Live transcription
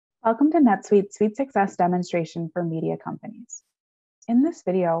Welcome to NetSuite SuiteSuccess demonstration for media companies. In this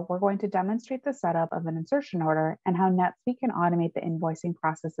video, we're going to demonstrate the setup of an insertion order and how NetSuite can automate the invoicing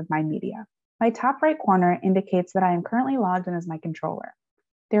process of my media. My top right corner indicates that I am currently logged in as my controller.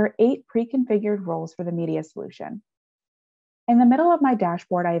 There are 8 pre-configured roles for the media solution. In the middle of my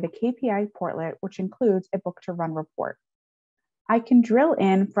dashboard, I have a KPI portlet, which includes a book to run report. I can drill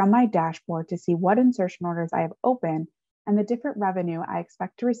in from my dashboard to see what insertion orders I have open and the different revenue I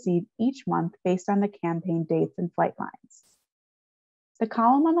expect to receive each month based on the campaign dates and flight lines. The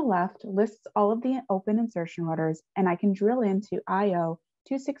column on the left lists all of the open insertion orders, and I can drill into IO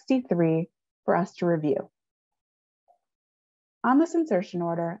 263 for us to review. On this insertion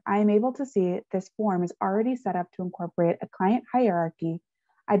order, I am able to see this form is already set up to incorporate a client hierarchy,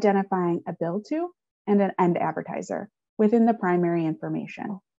 identifying a bill to and an end advertiser within the primary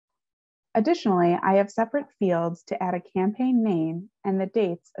information. Additionally, I have separate fields to add a campaign name and the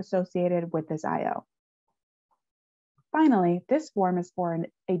dates associated with this IO. Finally, this form is for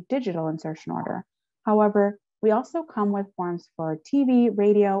a digital insertion order. However, we also come with forms for TV,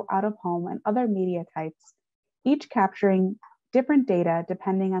 radio, out-of-home, and other media types, each capturing different data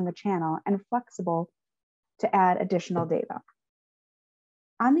depending on the channel and flexible to add additional data.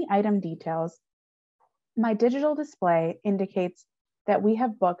 On the item details, my digital display indicates that we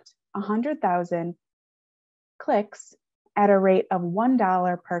have booked 100,000 clicks at a rate of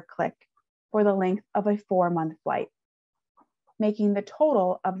 $1 per click for the length of a 4-month flight, making the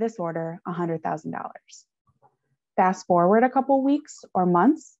total of this order $100,000. Fast forward a couple weeks or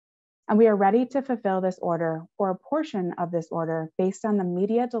months, and we are ready to fulfill this order or a portion of this order based on the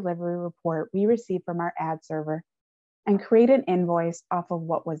media delivery report we received from our ad server and create an invoice off of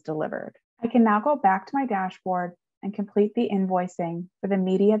what was delivered. I can now go back to my dashboard and complete the invoicing for the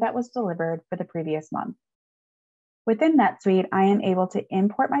media that was delivered for the previous month. Within NetSuite, I am able to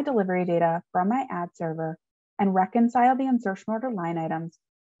import my delivery data from my ad server and reconcile the insertion order line items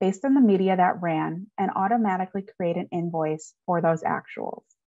based on the media that ran and automatically create an invoice for those actuals.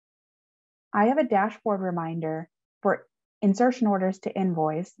 I have a dashboard reminder for insertion orders to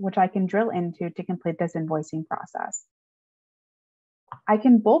invoice, which I can drill into to complete this invoicing process. I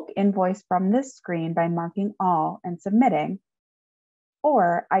can bulk invoice from this screen by marking all and submitting,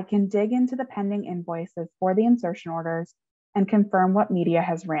 or I can dig into the pending invoices for the insertion orders and confirm what media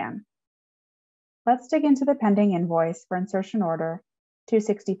has ran. Let's dig into the pending invoice for insertion order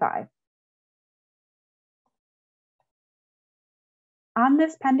 265. On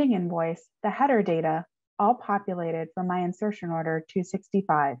this pending invoice, the header data all populated from my insertion order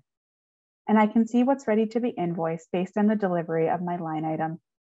 265. And I can see what's ready to be invoiced based on the delivery of my line item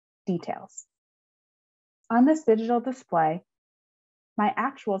details. On this digital display, my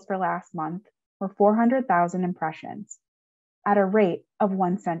actuals for last month were 400,000 impressions at a rate of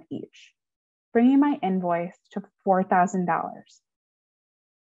 1 cent each, bringing my invoice to $4,000.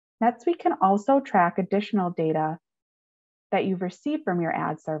 NetSuite can also track additional data that you've received from your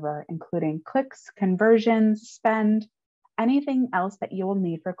ad server, including clicks, conversions, spend, anything else that you will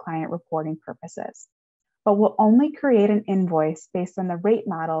need for client reporting purposes, but will only create an invoice based on the rate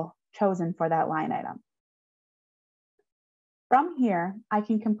model chosen for that line item. From here, I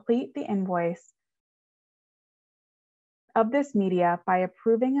can complete the invoice of this media by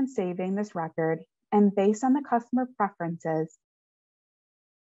approving and saving this record, and based on the customer preferences,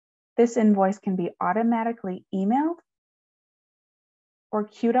 this invoice can be automatically emailed or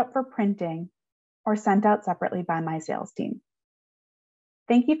queued up for printing or sent out separately by my sales team.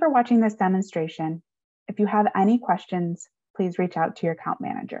 Thank you for watching this demonstration. If you have any questions, please reach out to your account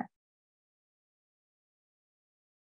manager.